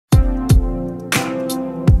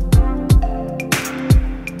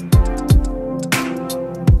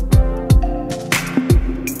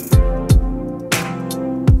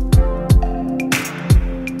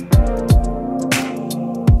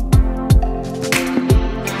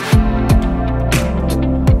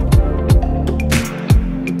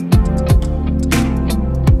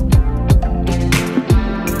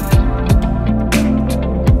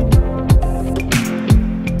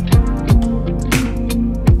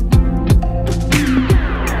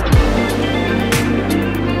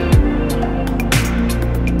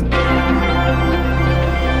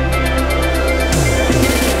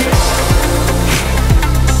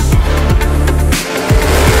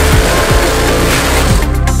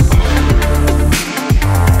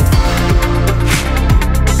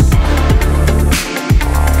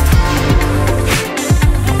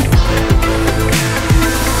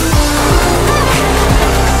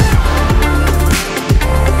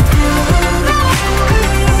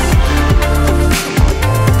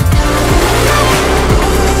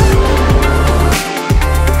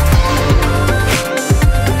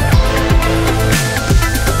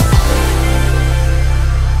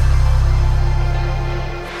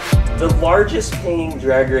The largest paying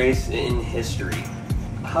drag race in history.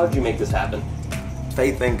 How did you make this happen?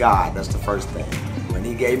 Faith in God, that's the first thing. When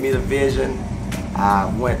he gave me the vision,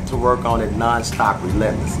 I went to work on it non-stop,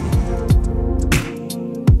 relentlessly.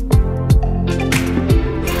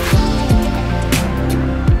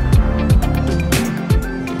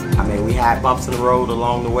 I mean, we had bumps in the road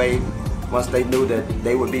along the way. Once they knew that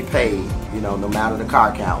they would be paid, you know, no matter the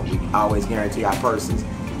car count, we always guarantee our purses,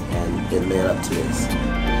 and it led up to this.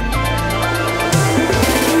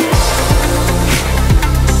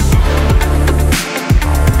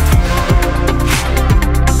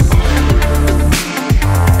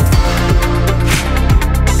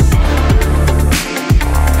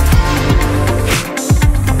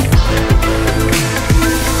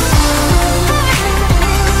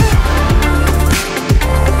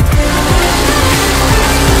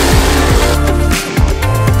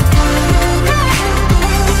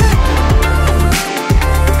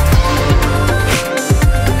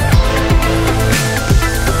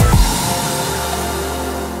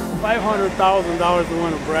 $500,000 to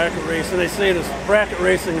win a bracket race, and they say this bracket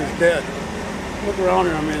racing is dead. Look around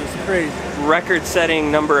here, I mean, it's crazy.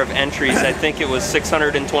 Record-setting number of entries. I think it was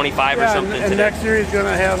 625 or something and today. Next year he's going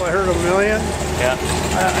to have, I heard, 1 million. Yeah.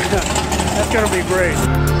 That's going to be great.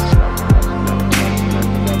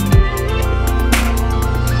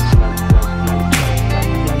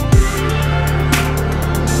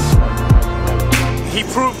 He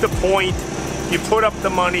proved the point. You put up the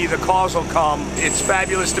money, the calls will come. It's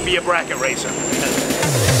fabulous to be a bracket racer.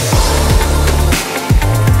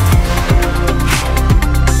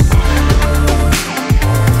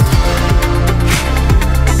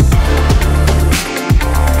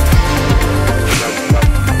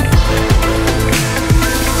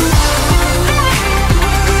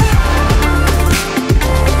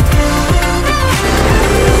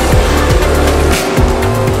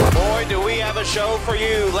 Boy, do we have a show for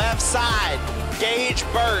you. Left side. Gage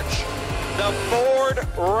Burch, the Ford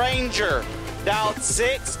Ranger, down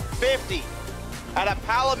 650 out of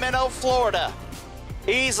Palomino, Florida.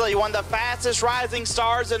 Easily one of the fastest rising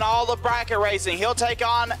stars in all of bracket racing. He'll take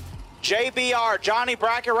on JBR, Johnny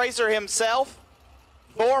Bracket Racer himself,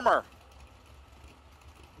 former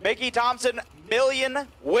Mickey Thompson million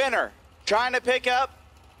winner, trying to pick up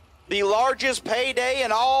the largest payday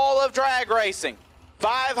in all of drag racing.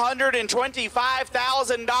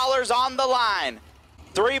 $525,000 on the line.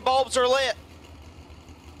 3 bulbs are lit.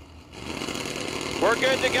 We're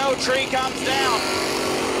good to go. Tree comes down.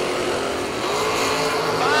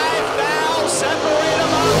 5 thou. Separate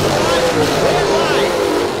them up front. Red light.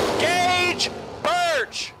 Gage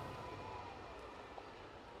Burch.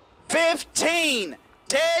 15.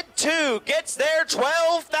 Dead 2. Gets there.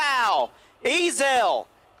 12 thou. Ezell.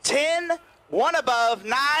 10. 1 above.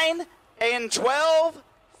 9. And 12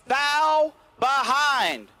 thou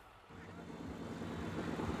behind.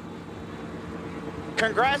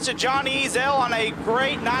 Congrats to Johnny Ezell on a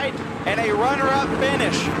great night and a runner-up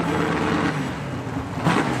finish.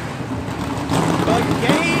 But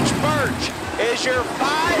Gage Burch is your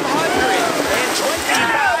 $500,000